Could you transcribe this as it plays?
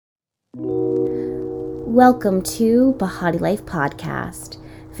Welcome to Bahati Life Podcast,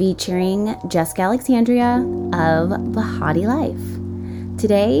 featuring Jessica Alexandria of Bahati Life.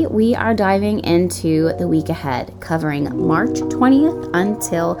 Today, we are diving into the week ahead, covering March 20th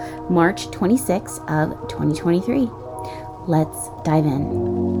until March 26th of 2023. Let's dive in.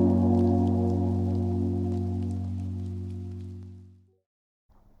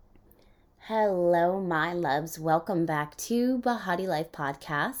 Hello, my loves. Welcome back to Bahati Life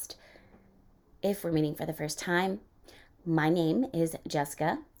Podcast. If we're meeting for the first time, my name is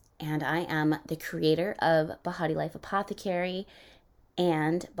Jessica, and I am the creator of Bahati Life Apothecary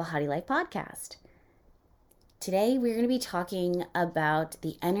and Bahati Life Podcast. Today, we're going to be talking about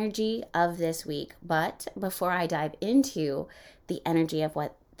the energy of this week. But before I dive into the energy of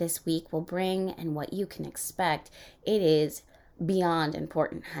what this week will bring and what you can expect, it is beyond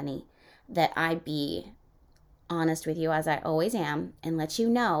important, honey, that I be honest with you as I always am and let you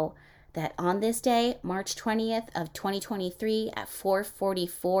know that on this day, March 20th of 2023 at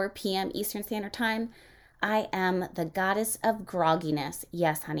 4:44 p.m. Eastern Standard Time, I am the goddess of grogginess.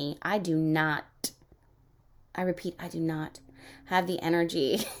 Yes, honey, I do not have the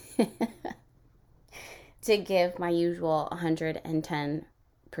energy to give my usual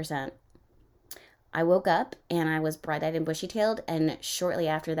 110%. I woke up and I was bright-eyed and bushy-tailed, and shortly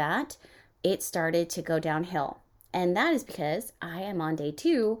after that, it started to go downhill. And that is because I am on day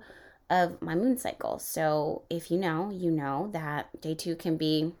 2 of my moon cycle. So if you know that day 2 can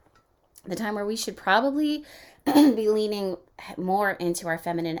be the time where we should probably be leaning more into our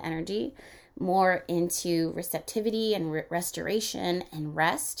feminine energy, more into receptivity and restoration and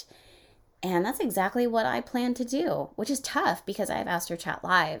rest. And that's exactly what I plan to do, which is tough because I have Astro Chat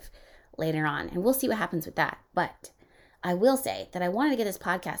Live later on, and we'll see what happens with that. But I will say that I wanted to get this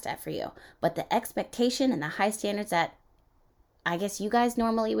podcast out for you, but the expectation and the high standards that I guess you guys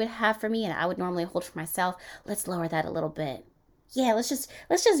normally would have for me and I would normally hold for myself, let's lower that a little bit. Yeah, let's just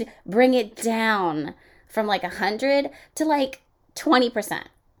bring it down from like 100 to like 20%.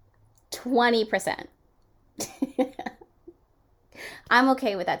 20%. I'm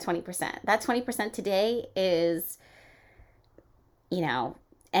okay with that 20%. That 20% today is,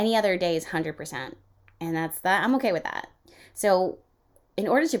 any other day is 100%. And that's that. I'm okay with that. So in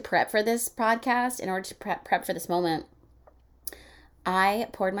order to prep for this podcast, in order to prep for this moment, I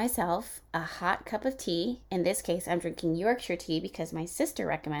poured myself a hot cup of tea. In this case, I'm drinking Yorkshire tea because my sister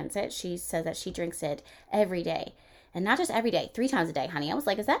recommends it. She says that she drinks it every day. And not just every day, 3 times a day, honey. I was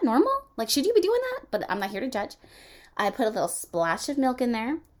like, is that normal? Like, should you be doing that? But I'm not here to judge. I put a little splash of milk in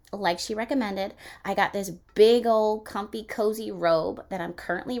there, like she recommended. I got this big old comfy cozy robe that I'm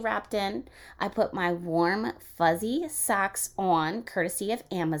currently wrapped in. I put my warm fuzzy socks on, courtesy of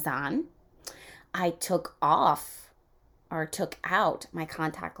Amazon. I took out my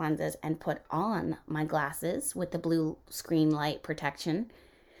contact lenses and put on my glasses with the blue screen light protection.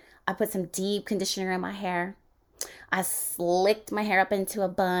 I put some deep conditioner in my hair. I slicked my hair up into a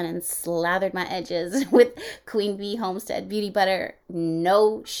bun and slathered my edges with Queen Bee Homestead Beauty Butter.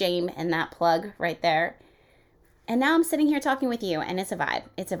 No shame in that plug right there. And now I'm sitting here talking with you, and it's a vibe.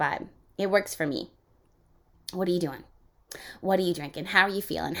 It's a vibe. It works for me. What are you doing? What are you drinking? How are you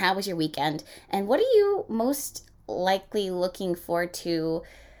feeling? How was your weekend? And what are you most likely looking forward to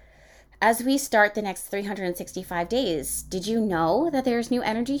as we start the next 365 days? Did you know that there's new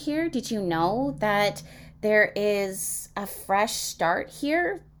energy here? Did you know that there is a fresh start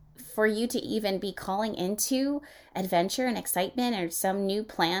here for you to even be calling into adventure and excitement or some new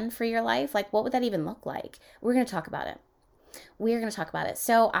plan for your life? Like, what would that even look like? We're going to talk about it.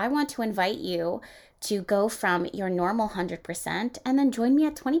 So I want to invite you to go from your normal 100% and then join me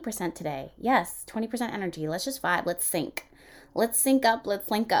at 20% today. Yes, 20% energy. Let's just vibe. Let's sync. Let's sync up. Let's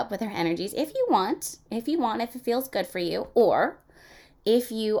link up with our energies if you want, if it feels good for you. Or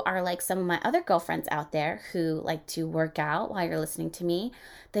if you are like some of my other girlfriends out there who like to work out while you're listening to me,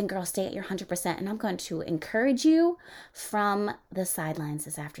 then girl, stay at your 100%. And I'm going to encourage you from the sidelines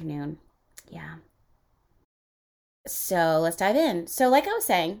this afternoon. Yeah. So let's dive in. So like I was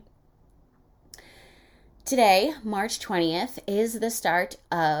saying, today, March 20th, is the start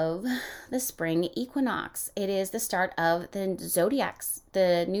of the spring equinox. It is the start of the new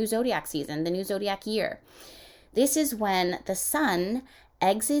zodiac season, the new zodiac year. This is when the sun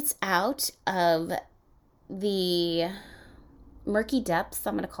exits out of the murky depths,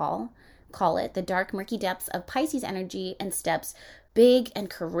 I'm going to call it, the dark murky depths of Pisces energy, and steps big and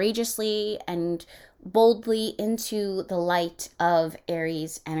courageously and boldly into the light of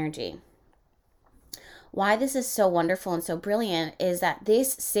Aries energy. Why this is so wonderful and so brilliant is that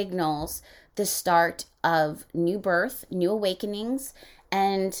this signals the start of new birth, new awakenings,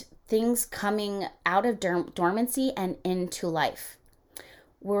 and things coming out of dormancy and into life.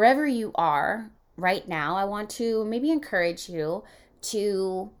 Wherever you are right now, I want to maybe encourage you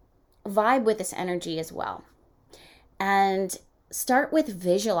to vibe with this energy as well. And start with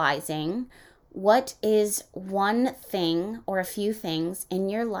visualizing what is one thing or a few things in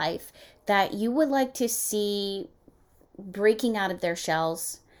your life that you would like to see breaking out of their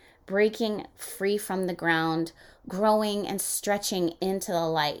shells, breaking free from the ground, growing and stretching into the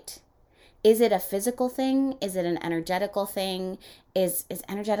light. Is it a physical thing? Is it an energetical thing? Is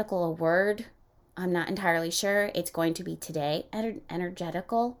energetical a word? I'm not entirely sure. It's going to be today.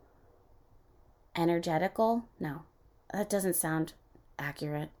 Energetical? No, that doesn't sound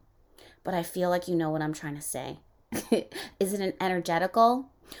accurate. But I feel like you know what I'm trying to say. Is it an energetical?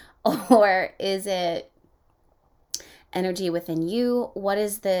 Or is it energy within you? What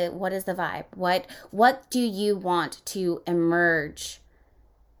is the vibe? What do you want to emerge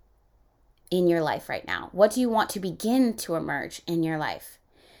in your life right now? What do you want to begin to emerge in your life?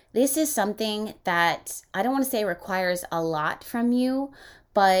 This is something that I don't want to say requires a lot from you,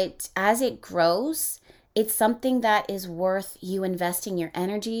 but as it grows, it's something that is worth you investing your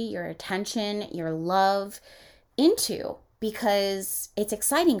energy, your attention, your love into, because it's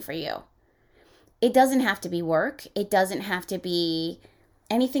exciting for you. It doesn't have to be work. It doesn't have to be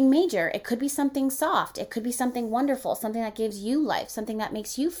anything major. It could be something soft. It could be something wonderful, something that gives you life, something that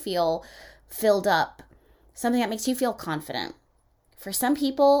makes you feel filled up, something that makes you feel confident. For some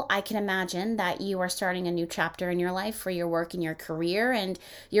people, I can imagine that you are starting a new chapter in your life for your work and your career and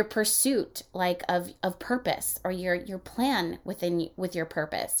your pursuit of purpose, or your plan with your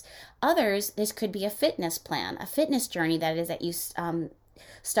purpose. Others, this could be a fitness plan, a fitness journey that you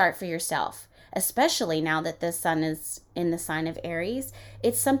start for yourself. Especially now that the sun is in the sign of Aries,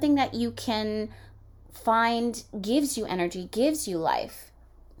 it's something that you can find gives you energy, gives you life.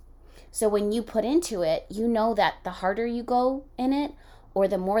 So when you put into it, you know that the harder you go in it, or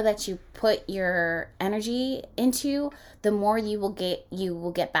the more that you put your energy into, the more you will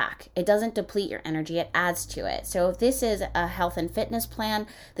get back. It doesn't deplete your energy, it adds to it. So if this is a health and fitness plan,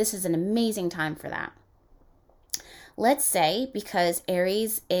 this is an amazing time for that. Let's say, because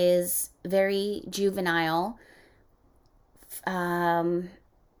Aries is very juvenile,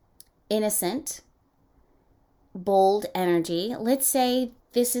 innocent, bold energy. Let's say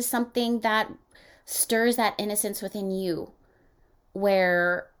this is something that stirs that innocence within you,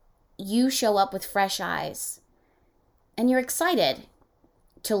 where you show up with fresh eyes and you're excited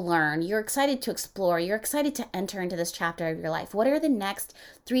to learn, you're excited to explore, you're excited to enter into this chapter of your life. What are the next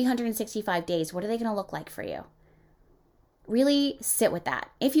 365 days? What are they going to look like for you? Really sit with that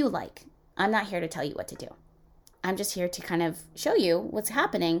if you like. I'm not here to tell you what to do. I'm just here to kind of show you what's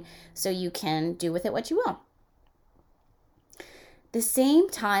happening so you can do with it what you will. The same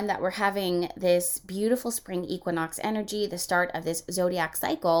time that we're having this beautiful spring equinox energy, the start of this zodiac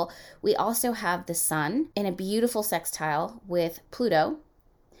cycle, we also have the sun in a beautiful sextile with Pluto,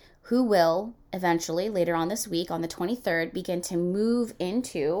 who will eventually, later on this week, on the 23rd, begin to move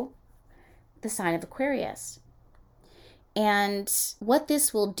into the sign of Aquarius. And what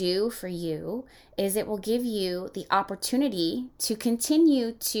this will do for you is it will give you the opportunity to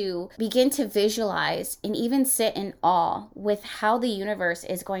continue to begin to visualize and even sit in awe with how the universe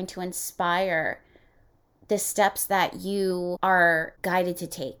is going to inspire the steps that you are guided to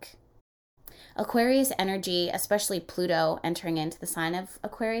take. Aquarius energy, especially Pluto entering into the sign of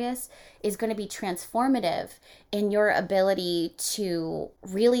Aquarius, is going to be transformative in your ability to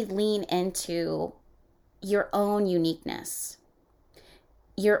really lean into your own uniqueness,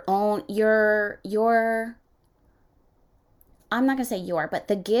 your I'm not going to say but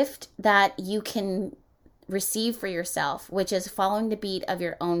the gift that you can receive for yourself, which is following the beat of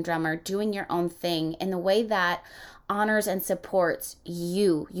your own drummer, doing your own thing in the way that honors and supports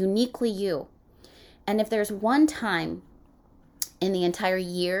you, uniquely you. And if there's one time in the entire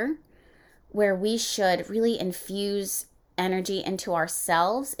year where we should really infuse energy into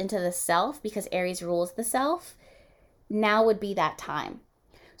ourselves, into the self, because Aries rules the self, now would be that time.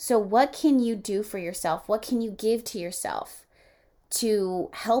 So what can you do for yourself? What can you give to yourself to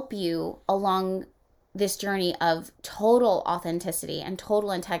help you along this journey of total authenticity and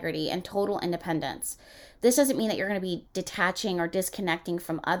total integrity and total independence? This doesn't mean that you're going to be detaching or disconnecting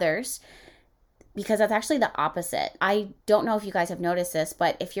from others, because that's actually the opposite. I don't know if you guys have noticed this,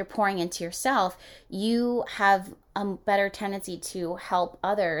 but if you're pouring into yourself, you have a better tendency to help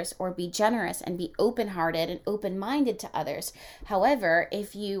others or be generous and be open-hearted and open-minded to others. However,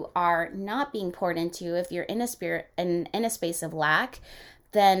 if you are not being poured into, if you're in a space of lack,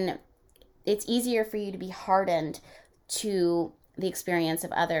 then it's easier for you to be hardened to the experience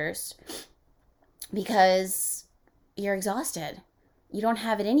of others because you're exhausted. You don't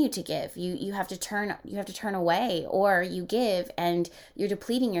have it in you to give. You have to turn away, or you give and you're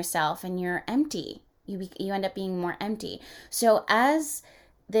depleting yourself and you're empty. You end up being more empty. So as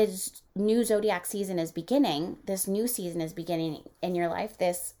this new zodiac season is beginning, this new season is beginning in your life,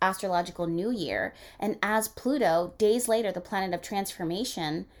 this astrological new year, and as Pluto, days later, the planet of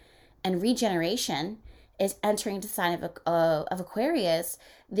transformation and regeneration, is entering the sign of Aquarius,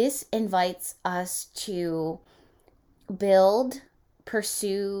 this invites us to build,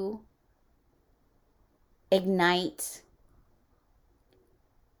 pursue, ignite,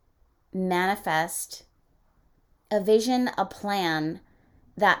 manifest a vision, a plan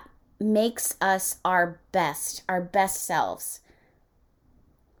that makes us our best selves.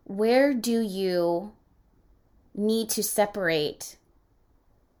 Where do you need to separate,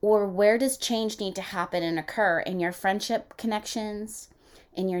 or where does change need to happen and occur in your friendship connections,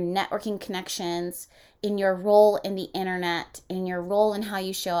 in your networking connections, in your role in the internet, in your role in how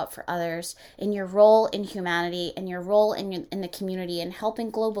you show up for others, in your role in humanity, in your role in the community and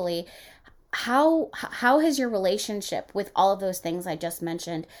helping globally? How has your relationship with all of those things I just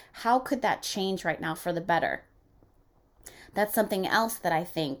mentioned, how could that change right now for the better? That's something else that I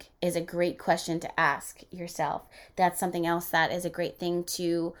think is a great question to ask yourself. That's something else that is a great thing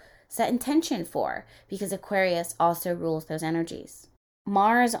to set intention for, because Aquarius also rules those energies.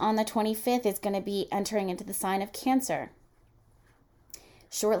 Mars on the 25th is going to be entering into the sign of Cancer.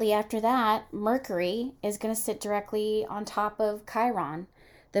 Shortly after that, Mercury is going to sit directly on top of Chiron,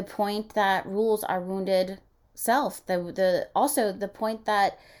 the point that rules our wounded self, also the point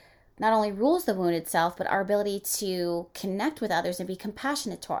that not only rules the wounded self, but our ability to connect with others and be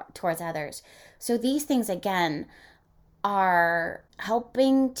compassionate towards others. So these things, again, are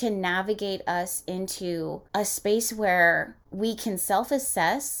helping to navigate us into a space where we can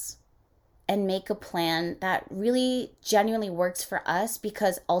self-assess and make a plan that really genuinely works for us,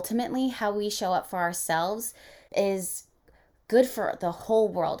 because ultimately how we show up for ourselves is good for the whole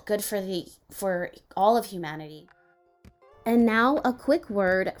world, good for all of humanity. And now a quick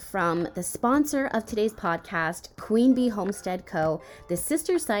word from the sponsor of today's podcast, Queen Bee Homestead Co., the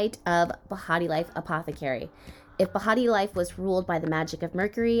sister site of Bahati Life Apothecary. If Bahati Life was ruled by the magic of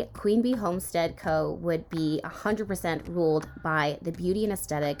Mercury, Queen Bee Homestead Co. would be 100% ruled by the beauty and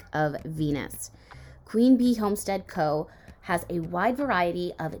aesthetic of Venus. Queen Bee Homestead Co. has a wide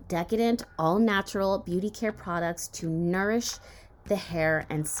variety of decadent, all-natural beauty care products to nourish the hair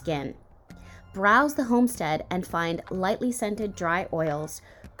and skin. Browse the homestead and find lightly scented dry oils,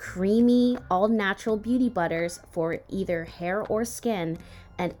 creamy, all-natural beauty butters for either hair or skin,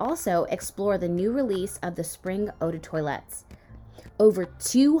 and also explore the new release of the Spring Eau de Toilettes. Over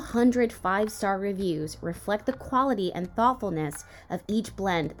 200 5-star reviews reflect the quality and thoughtfulness of each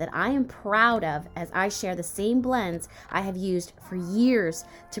blend that I am proud of, as I share the same blends I have used for years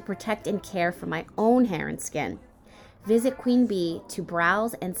to protect and care for my own hair and skin. Visit Queen Bee to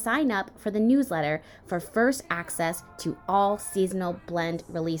browse and sign up for the newsletter for first access to all seasonal blend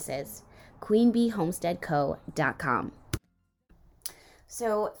releases. QueenBeeHomesteadCo.com.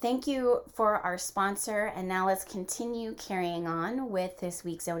 So thank you for our sponsor, and now let's continue carrying on with this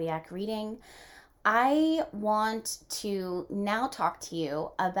week's Zodiac reading. I want to now talk to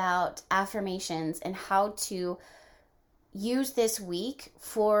you about affirmations and how to use this week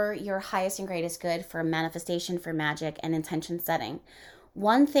for your highest and greatest good, for manifestation, for magic, and intention setting.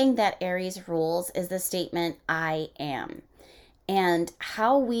 One thing that Aries rules is the statement, I am. And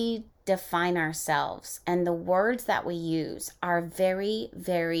how we define ourselves and the words that we use are very,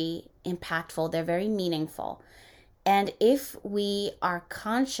 very impactful. They're very meaningful. And if we are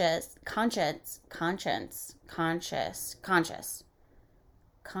conscious,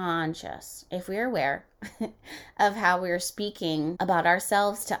 if we're aware of how we're speaking about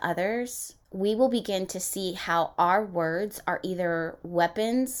ourselves to others, we will begin to see how our words are either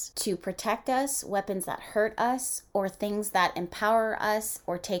weapons to protect us, weapons that hurt us, or things that empower us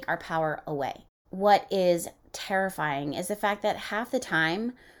or take our power away. What is terrifying is the fact that half the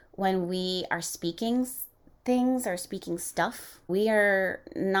time when we are speaking things or speaking stuff, we are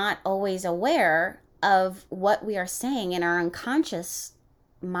not always aware of what we are saying, and our unconscious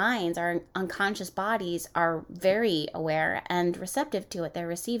minds, our unconscious bodies are very aware and receptive to it. They're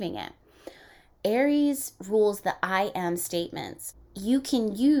receiving it. Aries rules the I am statements. You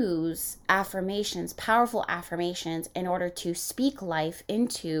can use affirmations, powerful affirmations, in order to speak life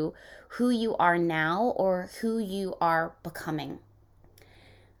into who you are now or who you are becoming.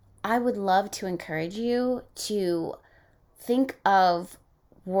 I would love to encourage you to think of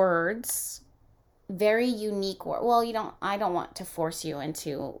words very unique word. Well, I don't want to force you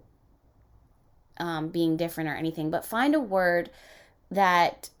into being different or anything, but find a word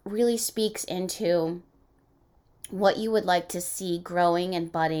that really speaks into what you would like to see growing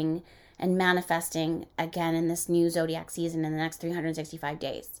and budding and manifesting again in this new zodiac season in the next 365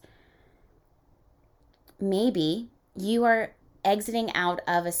 days. Maybe you are exiting out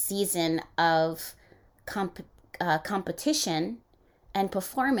of a season of competition and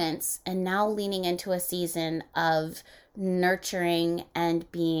performance, and now leaning into a season of nurturing and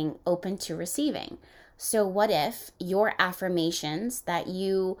being open to receiving. So what if your affirmations that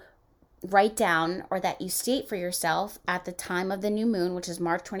you write down or that you state for yourself at the time of the new moon, which is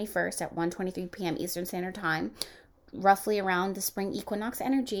March 21st at 1:23 p.m. Eastern Standard Time, roughly around the spring equinox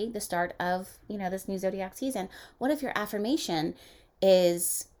energy, the start of, this new zodiac season. What if your affirmation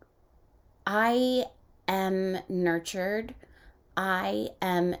is, I am nurtured, I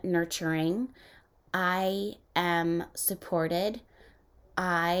am nurturing, I am supported,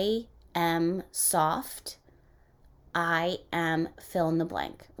 I am soft, I am fill in the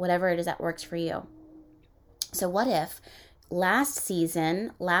blank, whatever it is that works for you. So what if last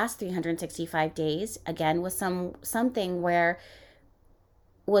season, last 365 days, again, was something where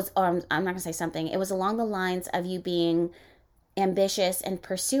I'm not going to say something, it was along the lines of you being ambitious and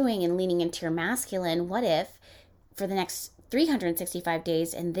pursuing and leaning into your masculine. What if for the next 365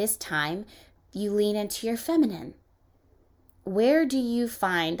 days in this time, you lean into your feminine? Where do you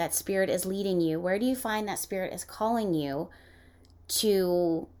find that spirit is leading you? Where do you find that spirit is calling you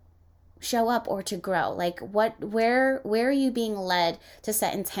to show up or to grow? Like where are you being led to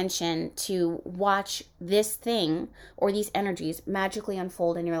set intention to watch this thing or these energies magically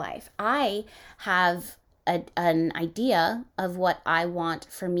unfold in your life? I have an idea of what I want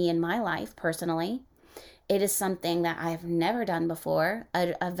for me in my life personally. It is something that I've never done before,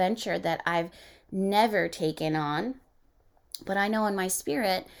 a venture that I've never taken on. But I know in my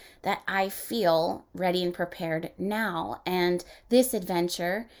spirit that I feel ready and prepared now. And this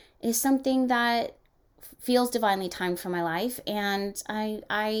adventure is something that feels divinely timed for my life. And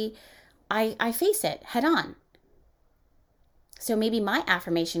I face it head on. So maybe my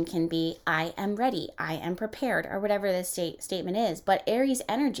affirmation can be, I am ready, I am prepared, or whatever the statement is. But Aries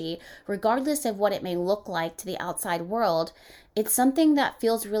energy, regardless of what it may look like to the outside world, it's something that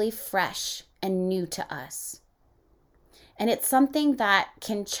feels really fresh and new to us. And it's something that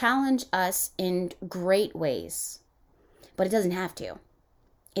can challenge us in great ways, but it doesn't have to.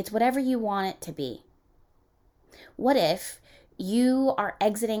 It's whatever you want it to be. What if you are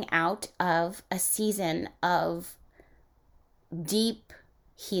exiting out of a season of deep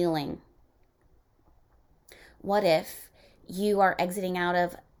healing? What if you are exiting out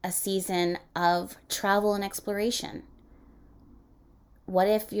of a season of travel and exploration? What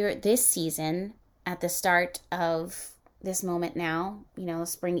if you're this season at the start of this moment now,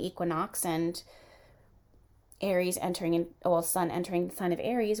 spring equinox and Aries Sun entering the sign of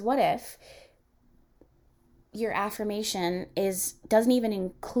Aries? What if your affirmation doesn't even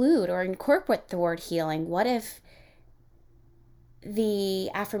include or incorporate the word healing? What if the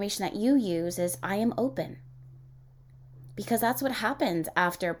affirmation that you use is, I am open? Because that's what happens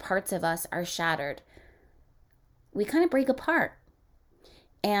after parts of us are shattered. We kind of break apart.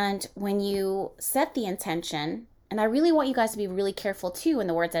 And when you set the intention, and I really want you guys to be really careful too in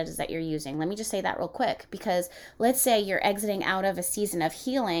the words that you're using. Let me just say that real quick, because let's say you're exiting out of a season of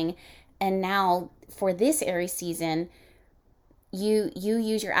healing, and now for this Aries season, you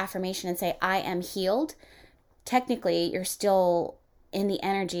use your affirmation and say, I am healed. Technically, you're still in the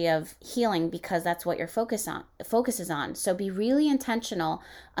energy of healing because that's what your focus is on. So be really intentional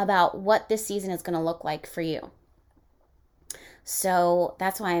about what this season is going to look like for you. So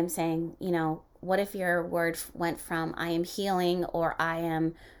that's why I'm saying, what if your word went from I am healing, or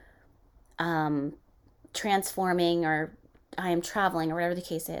I am transforming, or I am traveling, or whatever the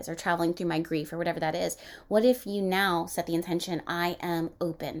case is, or traveling through my grief, or whatever that is. What if you now set the intention, I am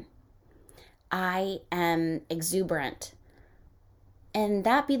open, I am exuberant, and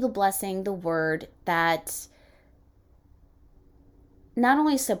that be the blessing, the word that not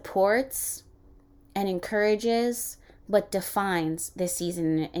only supports and encourages, but defines this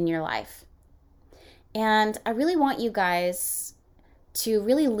season in your life. And I really want you guys to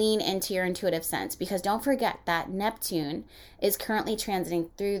really lean into your intuitive sense, because don't forget that Neptune is currently transiting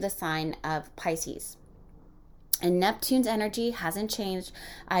through the sign of Pisces. And Neptune's energy hasn't changed.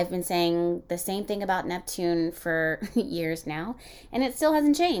 I've been saying the same thing about Neptune for years now, and it still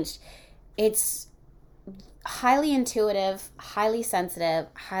hasn't changed. It's highly intuitive, highly sensitive,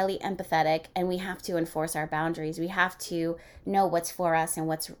 highly empathetic, and we have to enforce our boundaries. We have to know what's for us and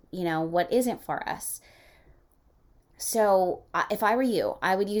what's, what isn't for us. So if I were you,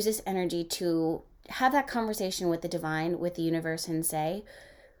 I would use this energy to have that conversation with the divine, with the universe, and say,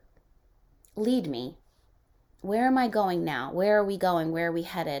 lead me. Where am I going now? Where are we going? Where are we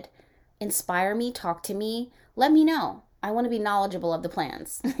headed? Inspire me, talk to me, let me know. I want to be knowledgeable of the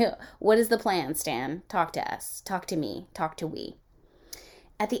plans. What is the plan, Stan? Talk to us. Talk to me. Talk to we.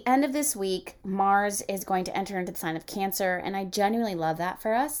 At the end of this week, Mars is going to enter into the sign of Cancer, and I genuinely love that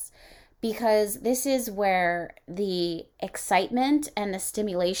for us because this is where the excitement and the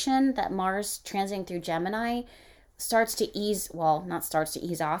stimulation that Mars transiting through Gemini starts to ease, well, not starts to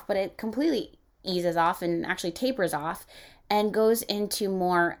ease off, but it completely eases off and actually tapers off and goes into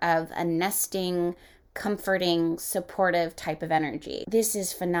more of a nesting, comforting, supportive type of energy. This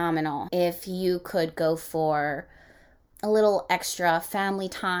is phenomenal. If you could go for a little extra family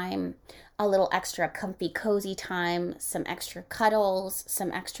time, a little extra comfy, cozy time, some extra cuddles,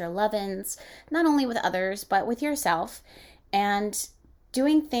 some extra love-ins, not only with others, but with yourself, and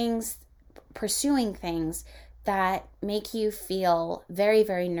doing things, pursuing things that make you feel very,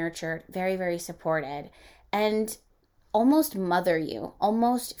 very nurtured, very, very supported, and almost mother you,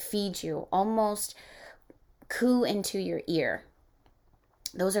 almost feed you, almost coo into your ear.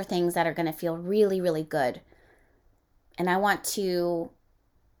 Those are things that are going to feel really, really good. And I want to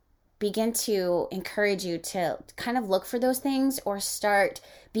begin to encourage you to kind of look for those things or start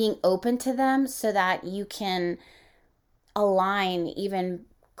being open to them so that you can align even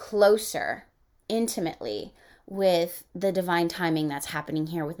closer, intimately, with the divine timing that's happening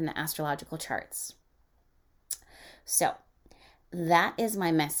here within the astrological charts. So, that is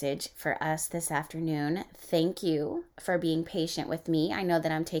my message for us this afternoon. Thank you for being patient with me. I know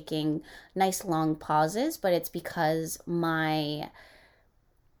that I'm taking nice long pauses, but it's because my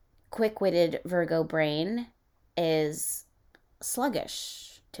quick-witted Virgo brain is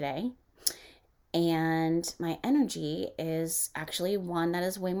sluggish today. And my energy is actually one that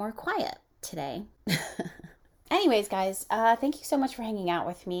is way more quiet today. Anyways, guys, thank you so much for hanging out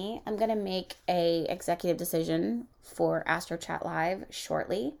with me. I'm going to make a executive decision for Astro Chat Live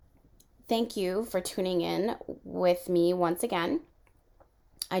shortly. Thank you for tuning in with me once again.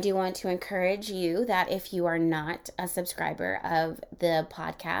 I do want to encourage you that if you are not a subscriber of the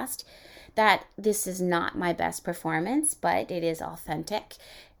podcast, that this is not my best performance, but it is authentic.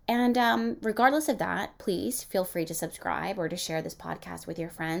 And regardless of that, please feel free to subscribe or to share this podcast with your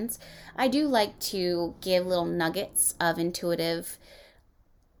friends. I do like to give little nuggets of intuitive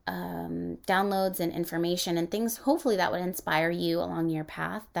downloads and information and things, hopefully that would inspire you along your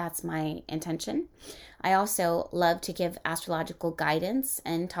path. That's my intention. I also love to give astrological guidance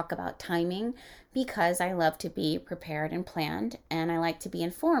and talk about timing because I love to be prepared and planned, and I like to be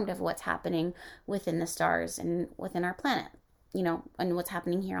informed of what's happening within the stars and within our planet. And what's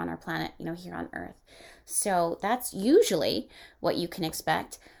happening here on our planet, here on Earth. So that's usually what you can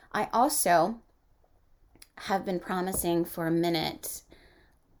expect. I also have been promising for a minute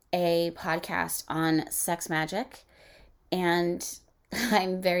a podcast on sex magic, and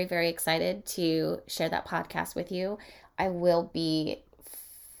I'm very, very excited to share that podcast with you. I will be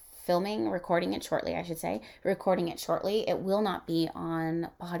recording it shortly. It will not be on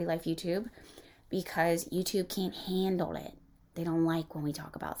Bahati Life YouTube because YouTube can't handle it. They don't like when we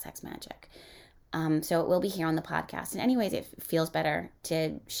talk about sex magic. So it will be here on the podcast. And anyways, it feels better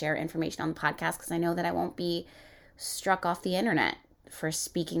to share information on the podcast because I know that I won't be struck off the internet for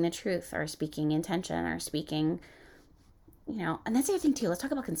speaking the truth or speaking intention or speaking, and that's the other thing too. Let's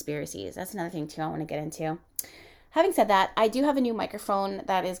talk about conspiracies. That's another thing too I want to get into. Having said that, I do have a new microphone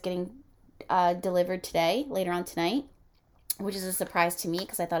that is getting delivered today, later on tonight, which is a surprise to me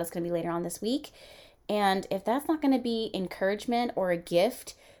because I thought it was going to be later on this week. And if that's not going to be encouragement or a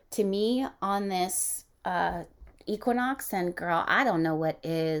gift to me on this Equinox, then girl, I don't know what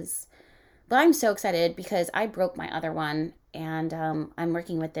is. But I'm so excited because I broke my other one and I'm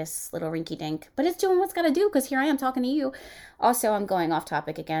working with this little rinky dink. But it's doing what's got to do because here I am talking to you. Also, I'm going off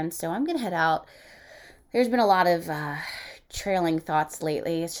topic again, so I'm going to head out. There's been a lot of trailing thoughts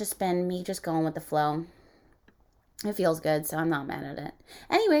lately. It's just been me just going with the flow. It feels good, so I'm not mad at it.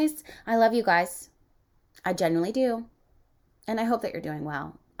 Anyways, I love you guys. I genuinely do. And I hope that you're doing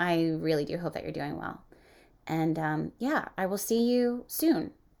well. I really do hope that you're doing well. And I will see you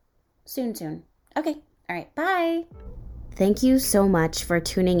soon. Soon. Okay. All right. Bye. Thank you so much for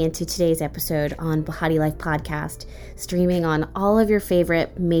tuning into today's episode on Bahati Life Podcast, streaming on all of your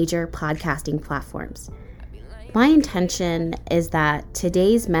favorite major podcasting platforms. My intention is that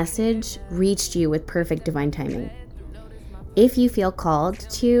today's message reached you with perfect divine timing. If you feel called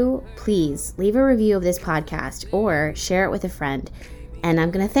to, please leave a review of this podcast or share it with a friend. And I'm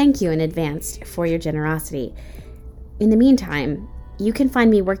going to thank you in advance for your generosity. In the meantime, you can find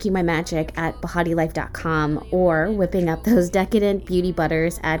me working my magic at bahatilife.com or whipping up those decadent beauty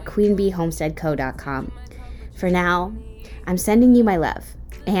butters at queenbeehomesteadco.com. For now, I'm sending you my love,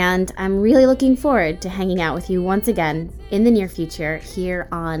 and I'm really looking forward to hanging out with you once again in the near future here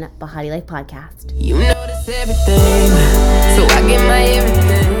on Bahati Life Podcast. You notice everything, so I get my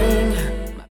everything.